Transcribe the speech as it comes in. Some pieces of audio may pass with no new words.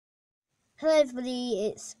Hello everybody,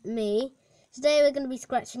 it's me. Today we're going to be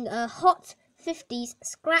scratching a Hot 50s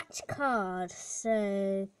scratch card.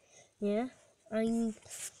 So, yeah.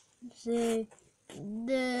 So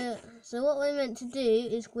what we're meant to do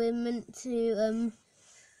is we're meant to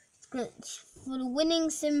scratch for the winning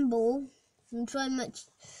symbol and try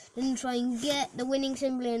and get the winning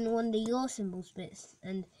symbol in one of your symbol bits.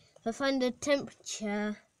 And if I find the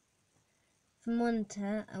temperature from 1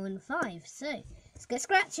 to I win 5. So let's get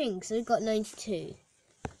scratching. So we've got 92.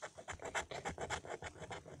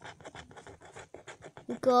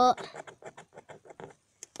 We've got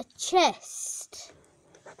a chest.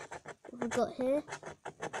 What have we got here?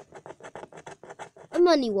 A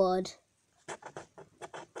money wad.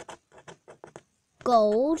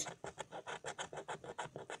 Gold.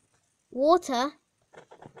 Water.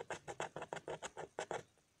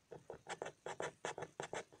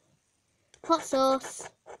 Hot sauce.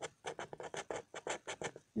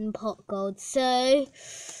 And pot gold. So,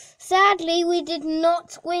 sadly, we did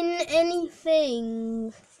not win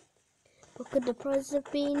anything. What could the prize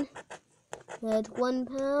have been? We had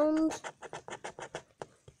 £1,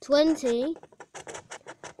 20,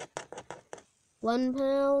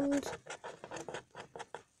 £1,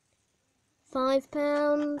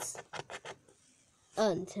 £5,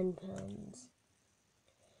 and £10.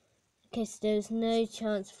 Okay, so there's no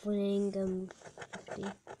chance of winning 50.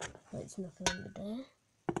 Oh, it's nothing under there.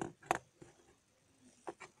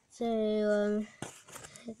 So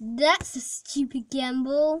that's a stupid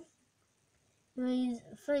gamble. Anyways,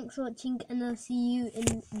 thanks for watching, and I'll see you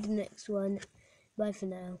in the next one. Bye for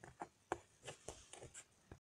now.